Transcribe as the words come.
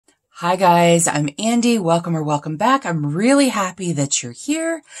Hi guys, I'm Andi. Welcome or welcome back. I'm really happy that you're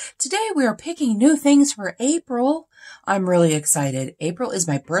here. Today we are picking new things for April. I'm really excited. April is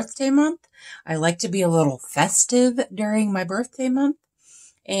my birthday month. I like to be a little festive during my birthday month.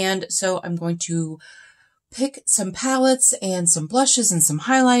 And so I'm going to pick some palettes and some blushes and some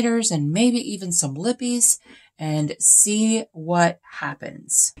highlighters and maybe even some lippies and see what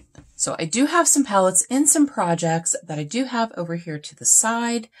happens. So I do have some palettes in some projects that I do have over here to the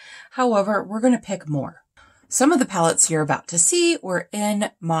side. However, we're going to pick more. Some of the palettes you're about to see were in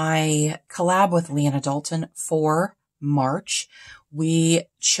my collab with Leanna Dalton for March. We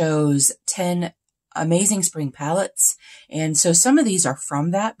chose 10 amazing spring palettes. And so some of these are from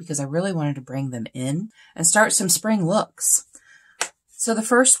that because I really wanted to bring them in and start some spring looks. So the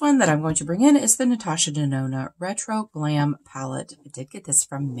first one that I'm going to bring in is the Natasha Denona Retro Glam palette. I did get this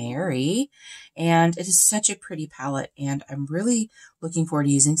from Mary, and it is such a pretty palette, and I'm really looking forward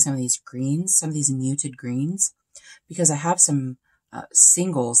to using some of these greens, some of these muted greens, because I have some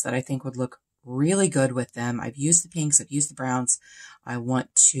singles that I think would look really good with them. I've used the pinks, I've used the browns. I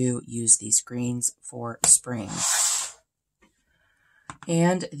want to use these greens for spring.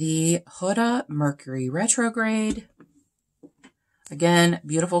 And the Huda Mercury Retrograde. Again,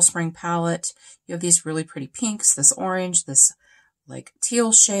 beautiful spring palette. You have these really pretty pinks, this orange, this like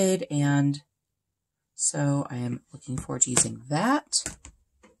teal shade, and so I am looking forward to using that.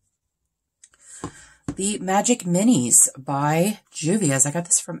 The Magic Minis by Juvia's. I got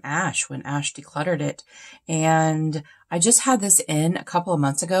this from Ash when Ash decluttered it, and I just had this in a couple of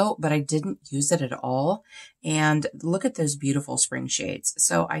months ago, but I didn't use it at all. And look at those beautiful spring shades.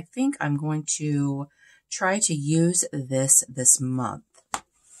 So I think I'm going to try to use this month.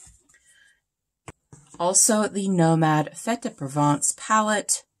 Also, the Nomad Fête de Provence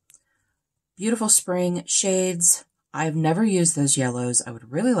palette. Beautiful spring shades. I've never used those yellows. I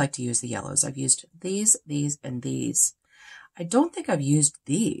would really like to use the yellows. I've used these, and these. I don't think I've used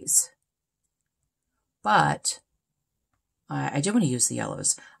these, but I do want to use the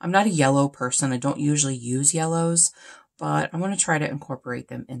yellows. I'm not a yellow person. I don't usually use yellows, but I want to try to incorporate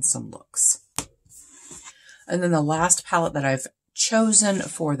them in some looks. And then the last palette that I've chosen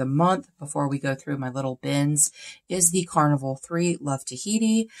for the month before we go through my little bins is the Carnival 3 Love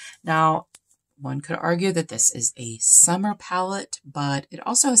Tahiti. Now, one could argue that this is a summer palette, but it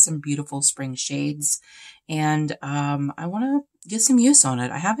also has some beautiful spring shades, and I want to get some use on it.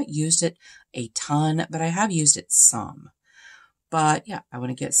 I haven't used it a ton, but I have used it some. But yeah, I want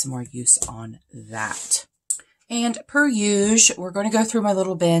to get some more use on that. And per usual, we're going to go through my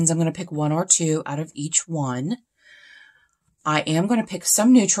little bins. I'm going to pick one or two out of each one. I am going to pick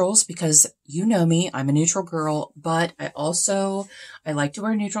some neutrals because you know me, I'm a neutral girl, but I like to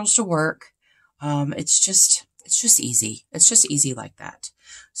wear neutrals to work. It's just easy. It's just easy like that.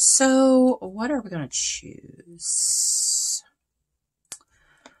 So what are we going to choose?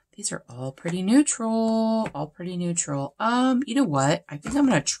 These are all pretty neutral, you know what? I think I'm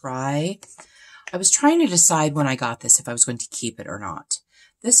going to try. I was trying to decide when I got this if I was going to keep it or not.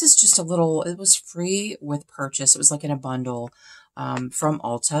 This is just a little, it was free with purchase. It was like in a bundle from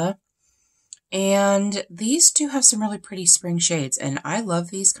Ulta. And these do have some really pretty spring shades. And I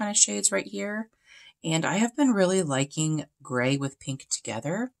love these kind of shades right here. And I have been really liking gray with pink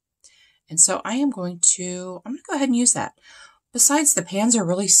together. And so I'm going to go ahead and use that. Besides, the pans are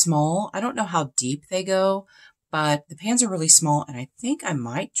really small. I don't know how deep they go, but the pans are really small. And I think I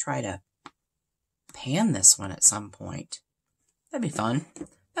might try to pan this one at some point. That'd be fun.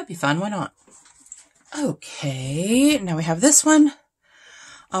 That'd be fun. Why not? Okay, now we have this one.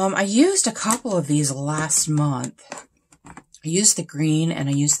 I used a couple of these last month. I used the green and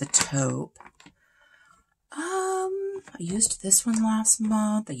I used the taupe. I used this one last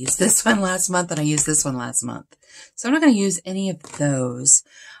month. I used this one last month, and I used this one last month. So I'm not going to use any of those.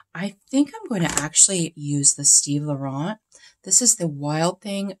 I think I'm going to actually use the Steve Laurent. This is the Wild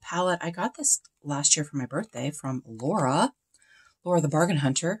Thing palette. I got this last year for my birthday from Laura the Bargain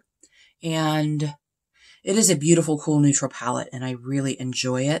Hunter. And it is a beautiful, cool, neutral palette, and I really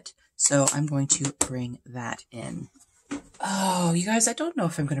enjoy it. So I'm going to bring that in. Oh, you guys, I don't know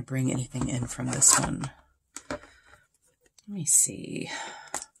if I'm going to bring anything in from this one. Let me see.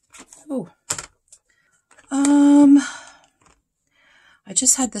 Oh. I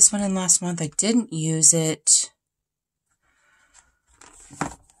just had this one in last month. I didn't use it.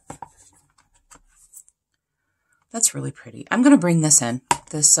 That's really pretty. I'm going to bring this in.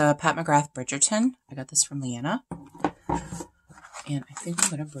 This Pat McGrath Bridgerton. I got this from Leanna. And I think I'm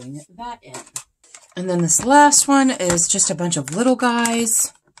going to bring that in. And then this last one is just a bunch of little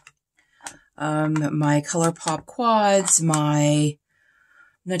guys. My ColourPop quads, my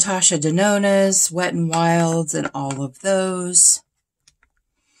Natasha Denona's Wet n Wilds and all of those.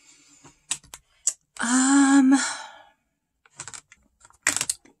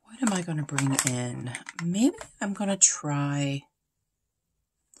 What am I going to bring in? Maybe I'm going to try...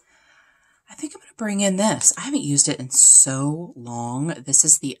 I think I'm going to bring in this. I haven't used it in so long. This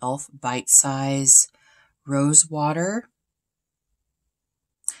is the e.l.f. Bite Size Rose Water.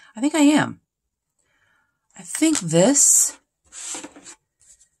 I think I am. I think this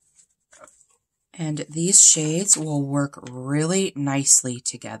and these shades will work really nicely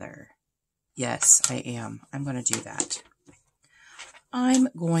together. Yes, I am. I'm going to do that. I'm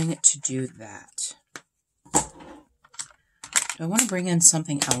going to do that. Do I want to bring in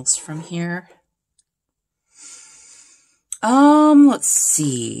something else from here? Let's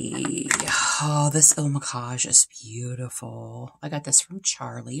see. Oh, this Il Macage is beautiful. I got this from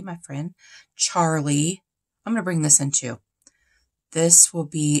Charlie, my friend. Charlie. I'm going to bring this in too. This will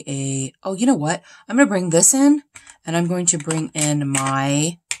be a... Oh, you know what? I'm going to bring this in, and I'm going to bring in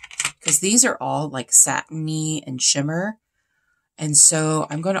my... Because these are all like satiny and shimmer. And so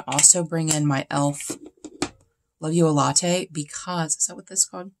I'm going to also bring in my e.l.f. Love You a Latte because... Is that what this is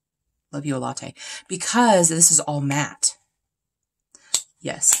called? Love You a Latte. Because this is all matte.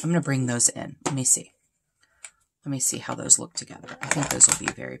 Yes, I'm going to bring those in. Let me see. Let me see how those look together. I think those will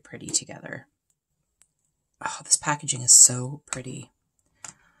be very pretty together. Oh, this packaging is so pretty.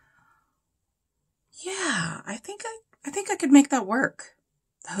 Yeah, I think I could make that work.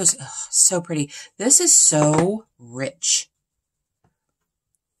 Those, so pretty. This is so rich.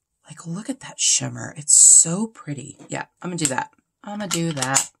 Like, look at that shimmer. It's so pretty. Yeah, I'm going to do that. I'm going to do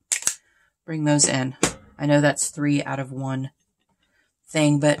that. Bring those in. I know that's 3 out of 1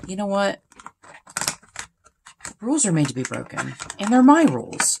 thing, but you know what? Rules are made to be broken, and they're my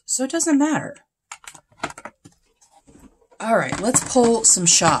rules, so it doesn't matter. All right, let's pull some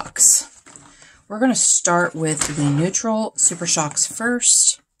shocks. We're going to start with the neutral Super Shocks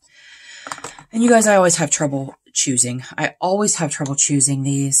first. And you guys, I always have trouble choosing. I always have trouble choosing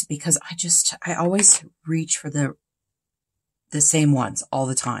these because I always reach for the same ones all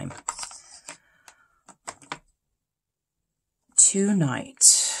the time.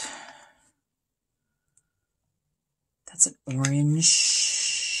 Tonight. That's an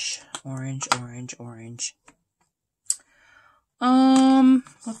orange. Orange.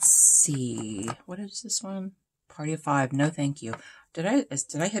 Let's see. What is this one? Party of 5. No, thank you. Did I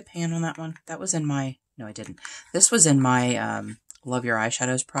hit pan on that one? That was in my... No, I didn't. This was in my Love Your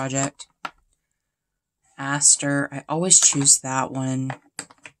Eyeshadows project. Aster. I always choose that one.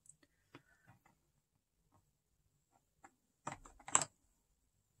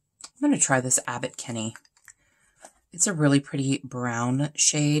 I'm going to try this Abbott Kinney. It's a really pretty brown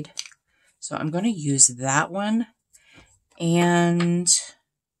shade. So I'm going to use that one and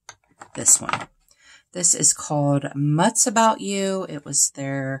this one. This is called Mutts About You. It was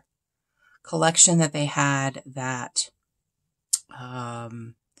their collection that they had that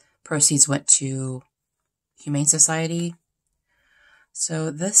proceeds went to Humane Society.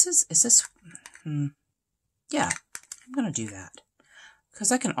 So this is this, yeah, I'm going to do that.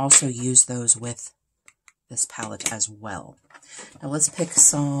 Because I can also use those with this palette as well. Now let's pick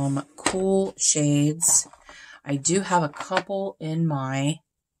some cool shades. I do have a couple in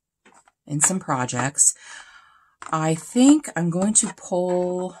some projects. I think I'm going to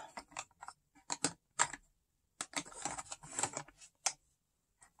pull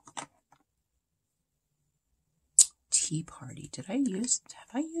Tea Party. Have I used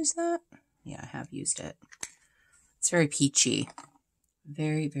that? Yeah, I have used it. It's very peachy.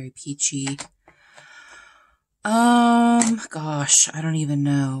 Very, very peachy. Gosh, I don't even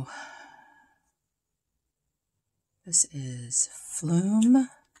know. This is Plume.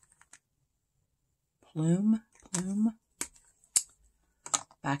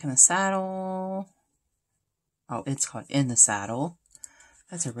 Back in the Saddle. Oh, it's called In the Saddle.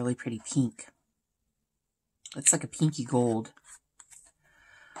 That's a really pretty pink. It's like a pinky gold.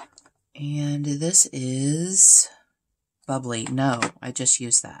 And this is Bubbly. No, I just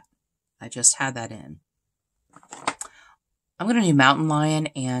used that. I just had that in. I'm going to do Mountain Lion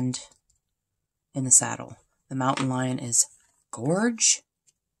and In the Saddle. The Mountain Lion is Gorge.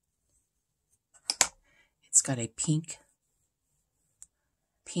 It's got a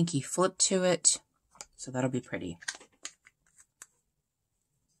pinky flip to it, so that'll be pretty.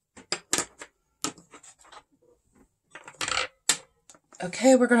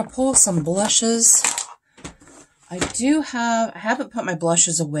 Okay, we're going to pull some blushes. I haven't put my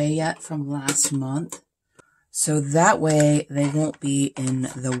blushes away yet from last month, so that way they won't be in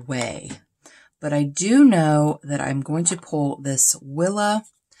the way. But I do know that I'm going to pull this Willa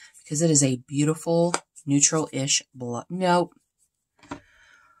because it is a beautiful neutral-ish blush. Nope.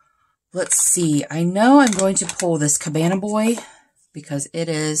 Let's see. I know I'm going to pull this Cabana Boy because it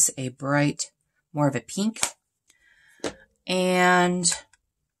is a bright, more of a pink. And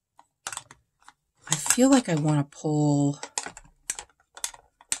I feel like I want to pull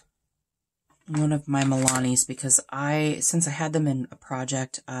one of my Milanis because since I had them in a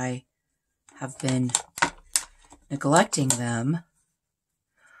project, I have been neglecting them.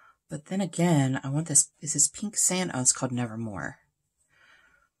 But then again, I want this, is this Pink Sand? Oh, it's called Nevermore.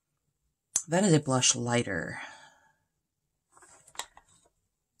 That is a blush lighter.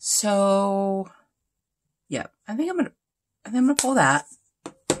 So, yeah, I think I'm gonna pull that.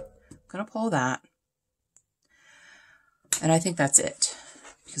 I'm gonna pull that. And I think that's it.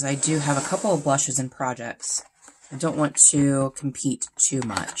 Because I do have a couple of blushes in projects. I don't want to compete too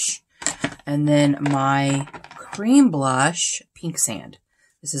much. And then my cream blush, Pink Sand.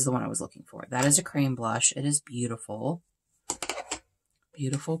 This is the one I was looking for. That is a cream blush. It is beautiful.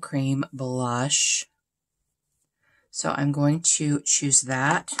 Beautiful cream blush. So I'm going to choose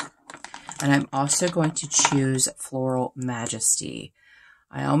that. And I'm also going to choose Floral Majesty.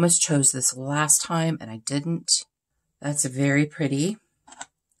 I almost chose this last time and I didn't. That's very pretty.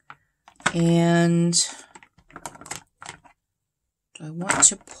 And do I want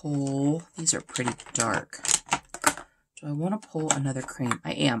to pull, these are pretty dark. Do I want to pull another cream?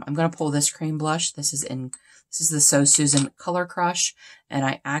 I am. I'm going to pull this cream blush. This is the So Susan Color Crush. And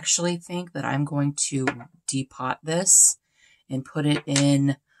I actually think that I'm going to depot this and put it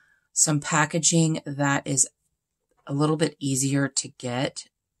in some packaging that is a little bit easier to get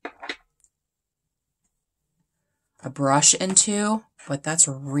a brush into, but that's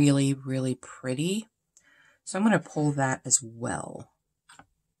really, really pretty. So I'm going to pull that as well.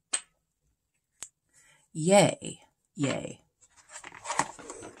 Yay. Yay.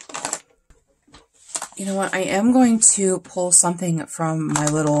 You know what? I am going to pull something from my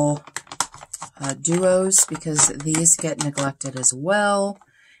little duos because these get neglected as well.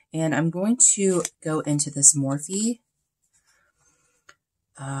 And I'm going to go into this Morphe.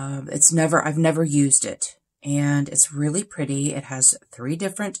 I've never used it. And it's really pretty. It has 3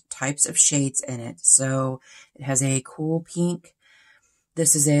 different types of shades in it. So it has a cool pink.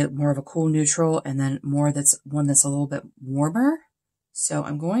 This is more of a cool neutral, and then one that's a little bit warmer. So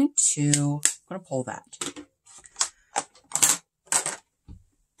I'm going to pull that.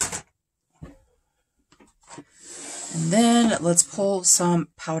 And then let's pull some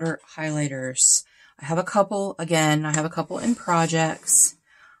powder highlighters. I have a couple in projects,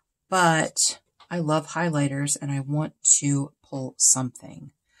 but I love highlighters and I want to pull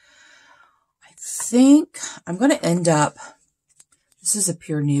something. I think I'm going to end up, this is a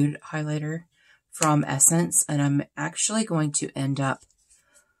pure nude highlighter from Essence, and I'm actually going to end up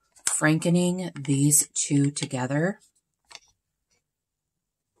frankening these two together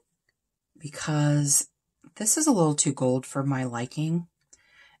because this is a little too gold for my liking,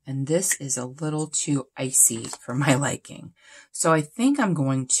 and this is a little too icy for my liking. So I think I'm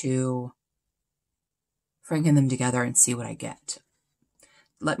going to franken them together and see what I get.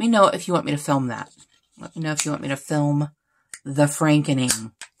 Let me know if you want me to film that. Let me know if you want me to film the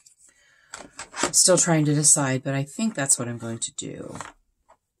frankening. I'm still trying to decide, but I think that's what I'm going to do.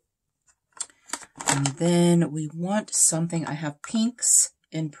 And then we want something, I have pinks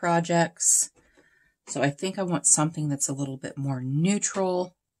in projects. So I think I want something that's a little bit more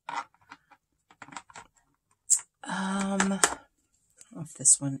neutral. I don't know if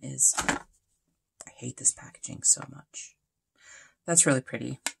this one is, I hate this packaging so much. That's really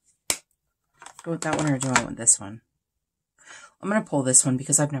pretty. Go with that one, or do I want this one? I'm going to pull this one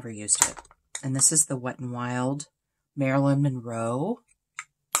because I've never used it. And this is the Wet n Wild Marilyn Monroe.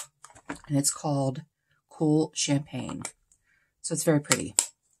 And it's called Cool Champagne. So it's very pretty.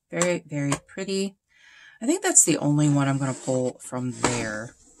 Very, very pretty. I think that's the only one I'm going to pull from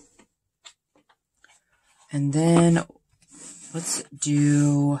there. And then let's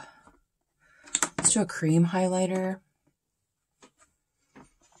do a cream highlighter.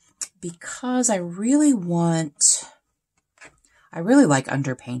 Because I really like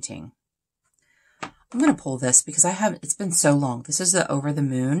underpainting. I'm going to pull this because it's been so long. This is the Over the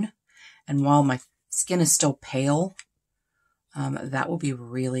Moon. And while my skin is still pale, that will be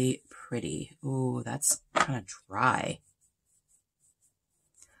really pretty. Ooh, that's kind of dry.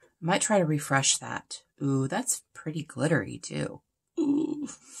 I might try to refresh that. Ooh, that's pretty glittery too. Ooh.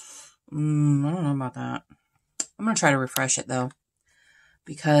 I don't know about that. I'm going to try to refresh it though.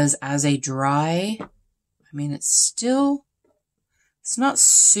 Because as a dry, I mean, it's not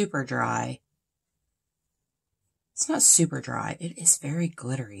super dry. It's not super dry. It is very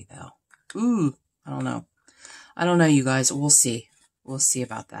glittery, though. Ooh, I don't know. I don't know, you guys. We'll see. We'll see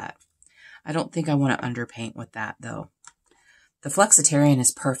about that. I don't think I want to underpaint with that, though. The Flexitarian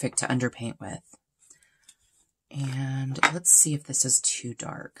is perfect to underpaint with. And let's see if this is too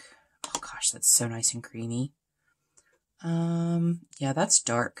dark. Oh, gosh, that's so nice and creamy. Yeah, that's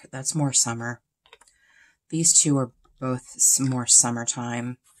dark. That's more summer. These two are both more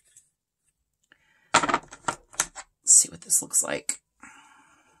summertime. Let's see what this looks like.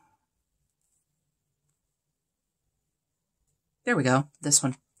 There we go. This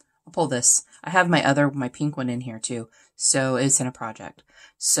one. I'll pull this. I have my pink one in here too. So it's in a project.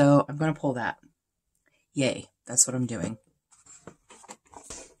 So I'm going to pull that. Yay. That's what I'm doing.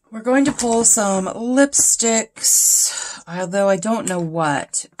 We're going to pull some lipsticks, although I don't know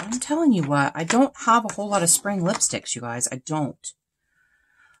what. I'm telling you what, I don't have a whole lot of spring lipsticks, you guys. I don't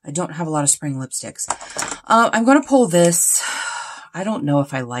have a lot of spring lipsticks. I'm going to pull this. I don't know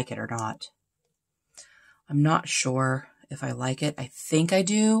if I like it or not. I'm not sure if I like it. I think I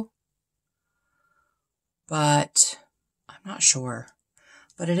do, but I'm not sure.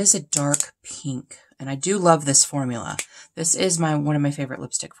 But it is a dark pink, and I do love this formula. This is one of my favorite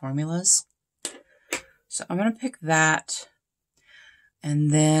lipstick formulas. So I'm going to pick that,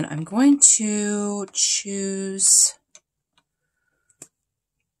 and then I'm going to choose,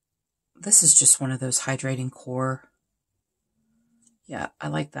 this is just one of those hydrating core. Yeah, I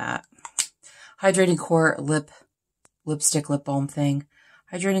like that. Hydrating core lipstick lip balm thing.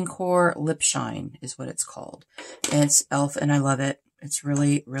 Hydrating core lip shine is what it's called. And it's e.l.f. and I love it. It's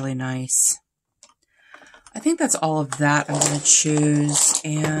really, really nice. I think that's all of that I'm going to choose.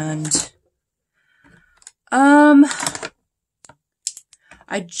 And let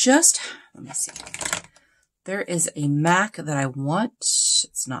me see. There is a MAC that I want.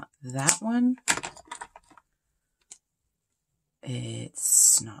 It's not that one.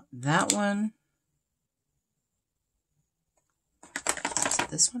 It's not that one. Is it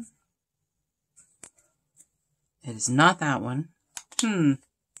this one? It is not that one. I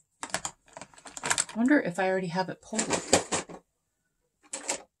wonder if I already have it pulled.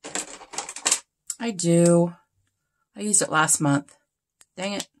 I do. I used it last month.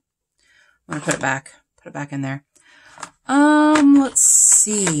 Dang it. I'm going to put it back in there. Let's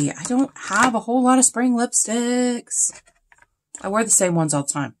see. I don't have a whole lot of spring lipsticks. I wear the same ones all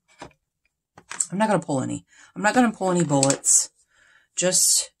the time. I'm not going to pull any. I'm not going to pull any bullets.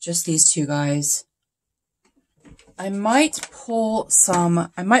 Just these two guys. I might pull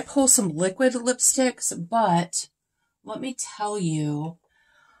some liquid lipsticks, but let me tell you,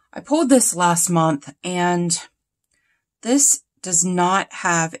 I pulled this last month, and this does not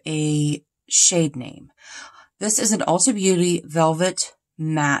have a shade name. This is an Ulta Beauty Velvet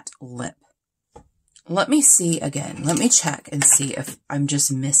Matte Lip. Let me see again. Let me check and see if I'm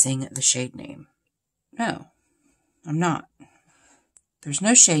just missing the shade name. No, I'm not. There's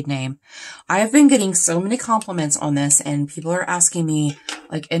no shade name. I have been getting so many compliments on this, and people are asking me,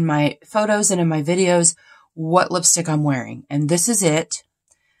 like in my photos and in my videos, what lipstick I'm wearing. And this is it.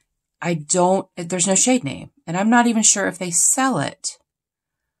 There's no shade name. And I'm not even sure if they sell it.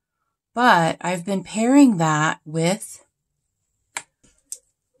 But I've been pairing that with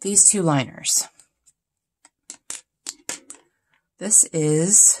these two liners. This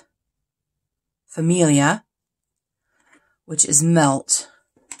is Familia, which is Melt.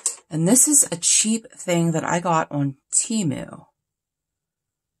 And this is a cheap thing that I got on Temu.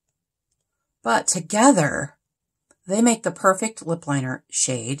 But together, they make the perfect lip liner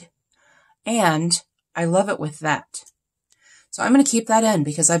shade. And I love it with that. So I'm going to keep that in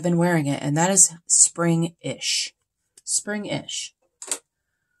because I've been wearing it. And that is spring-ish. Spring-ish.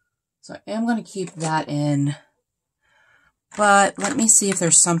 So I am going to keep that in. But let me see if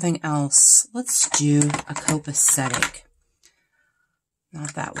there's something else. Let's do a copacetic.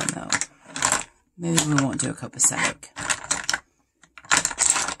 Not that one, though. Maybe we won't do a copacetic.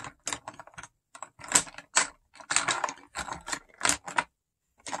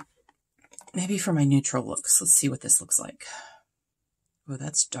 Maybe for my neutral looks. Let's see what this looks like. Oh,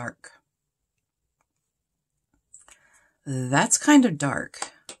 that's dark. That's kind of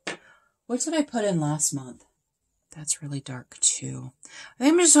dark. What did I put in last month? That's really dark, too. I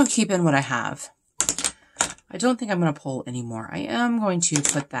think I'm just going to keep in what I have. I don't think I'm going to pull anymore. I am going to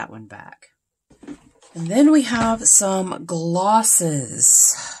put that one back. And then we have some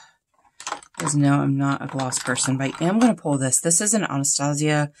glosses. You guys know I'm not a gloss person, but I am going to pull this. This is an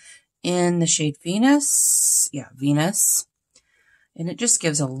Anastasia in the shade Venus. Yeah, Venus. And it just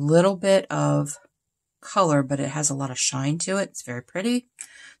gives a little bit of color, but it has a lot of shine to it. It's very pretty.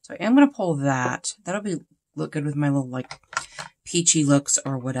 So I am going to pull that. That'll be look good with my little like peachy looks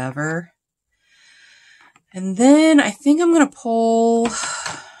or whatever. And then I think I'm going to pull...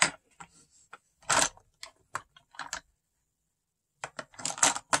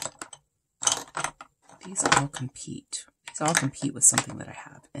 These all compete. These all compete with something that I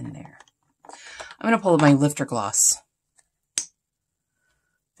have in there. I'm going to pull my lifter gloss.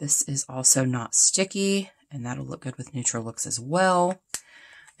 This is also not sticky, and that'll look good with neutral looks as well.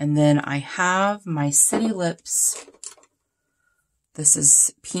 And then I have my City Lips. This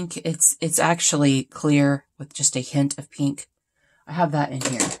is pink. It's actually clear with just a hint of pink. I have that in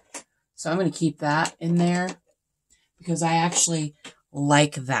here. So I'm going to keep that in there because I actually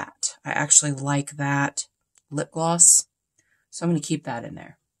like that. I actually like that lip gloss. So I'm going to keep that in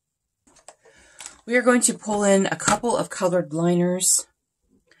there. We are going to pull in a couple of colored liners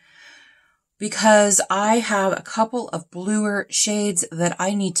because I have a couple of bluer shades that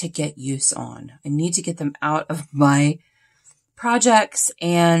I need to get use on. I need to get them out of my projects,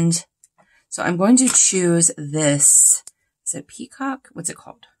 and so I'm going to choose this. Is it peacock? What's it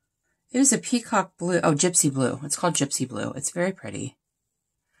called? It is a peacock blue. Oh, gypsy blue. It's called gypsy blue. It's very pretty.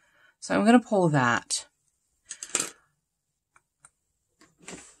 So I'm going to pull that.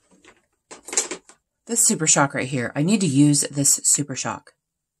 This Super Shock right here. I need to use this Super Shock.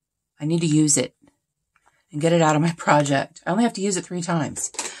 I need to use it and get it out of my project. I only have to use it 3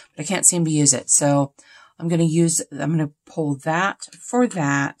 times, but I can't seem to use it. So I'm going to pull that for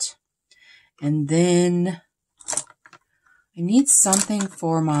that. And then I need something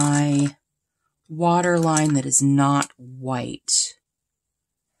for my waterline that is not white.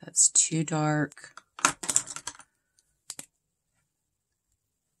 That's too dark.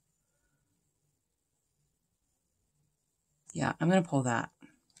 Yeah, I'm going to pull that.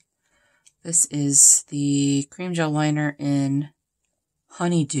 This is the cream gel liner in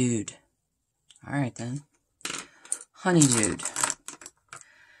Honey Dude. All right, then. Honey Dude.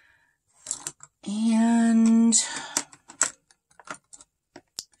 And I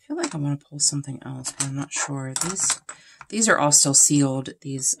feel like I want to pull something else, but I'm not sure. These are all still sealed.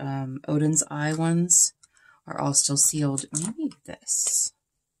 These Odin's Eye ones are all still sealed. Maybe this.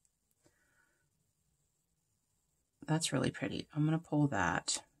 That's really pretty. I'm going to pull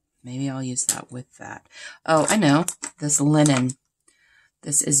that. Maybe I'll use that with that. Oh, I know. This linen.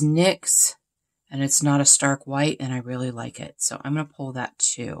 This is NYX, and it's not a stark white, and I really like it. So I'm going to pull that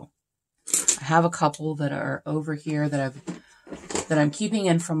too. I have a couple that are over here that I'm keeping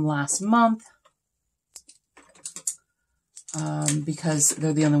in from last month. Because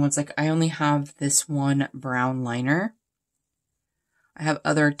they're the only ones. Like, I only have this one brown liner. I have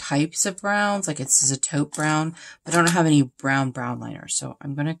other types of browns, like it's a taupe brown, but I don't have any brown liner. So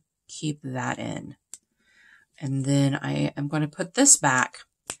I'm going to keep that in. And then I am going to put this back.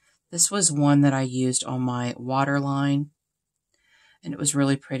 This was one that I used on my waterline, and it was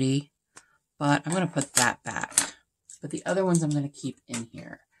really pretty, but I'm going to put that back. But the other ones I'm going to keep in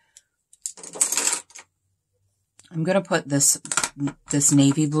here. I'm going to put this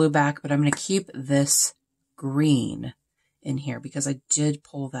navy blue back, but I'm going to keep this green in here because I did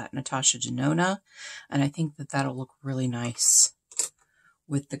pull that Natasha Denona, and I think that that'll look really nice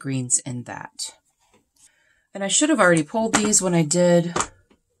with the greens in that. And I should have already pulled these when I did.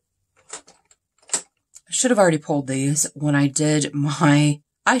 I should have already pulled these when I did my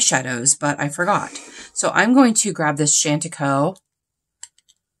eyeshadows, but I forgot. So I'm going to grab this Chantico.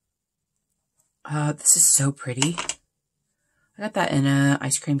 This is so pretty. I got that in a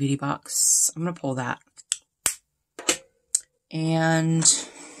ice cream beauty box. I'm going to pull that. And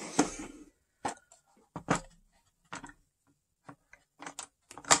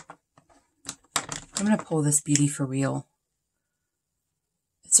I'm going to pull this Beauty for Real.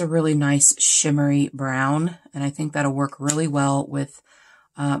 It's a really nice shimmery brown, and I think that'll work really well with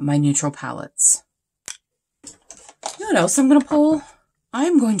my neutral palettes. You know what else I'm going to pull?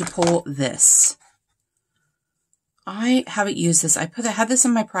 I'm going to pull this. I haven't used this. I had this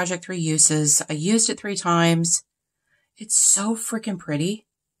in my project 3 uses. I used it 3 times. It's so freaking pretty.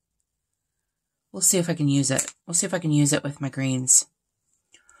 We'll see if I can use it. We'll see if I can use it with my greens.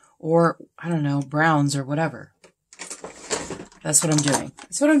 Or, I don't know, browns or whatever. That's what I'm doing.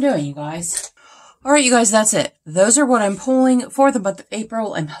 That's what I'm doing, you guys. All right, you guys, that's it. Those are what I'm pulling for the month of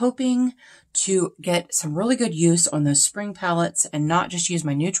April. I'm hoping to get some really good use on those spring palettes and not just use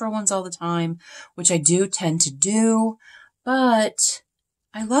my neutral ones all the time, which I do tend to do, but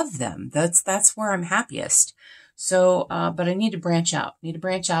I love them. That's where I'm happiest. So, but I need to branch out. I need to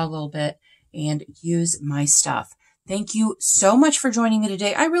branch out a little bit and use my stuff. Thank you so much for joining me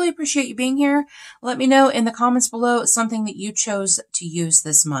today. I really appreciate you being here. Let me know in the comments below something that you chose to use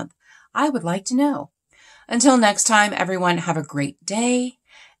this month. I would like to know. Until next time, everyone, have a great day,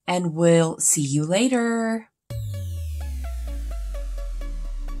 and we'll see you later.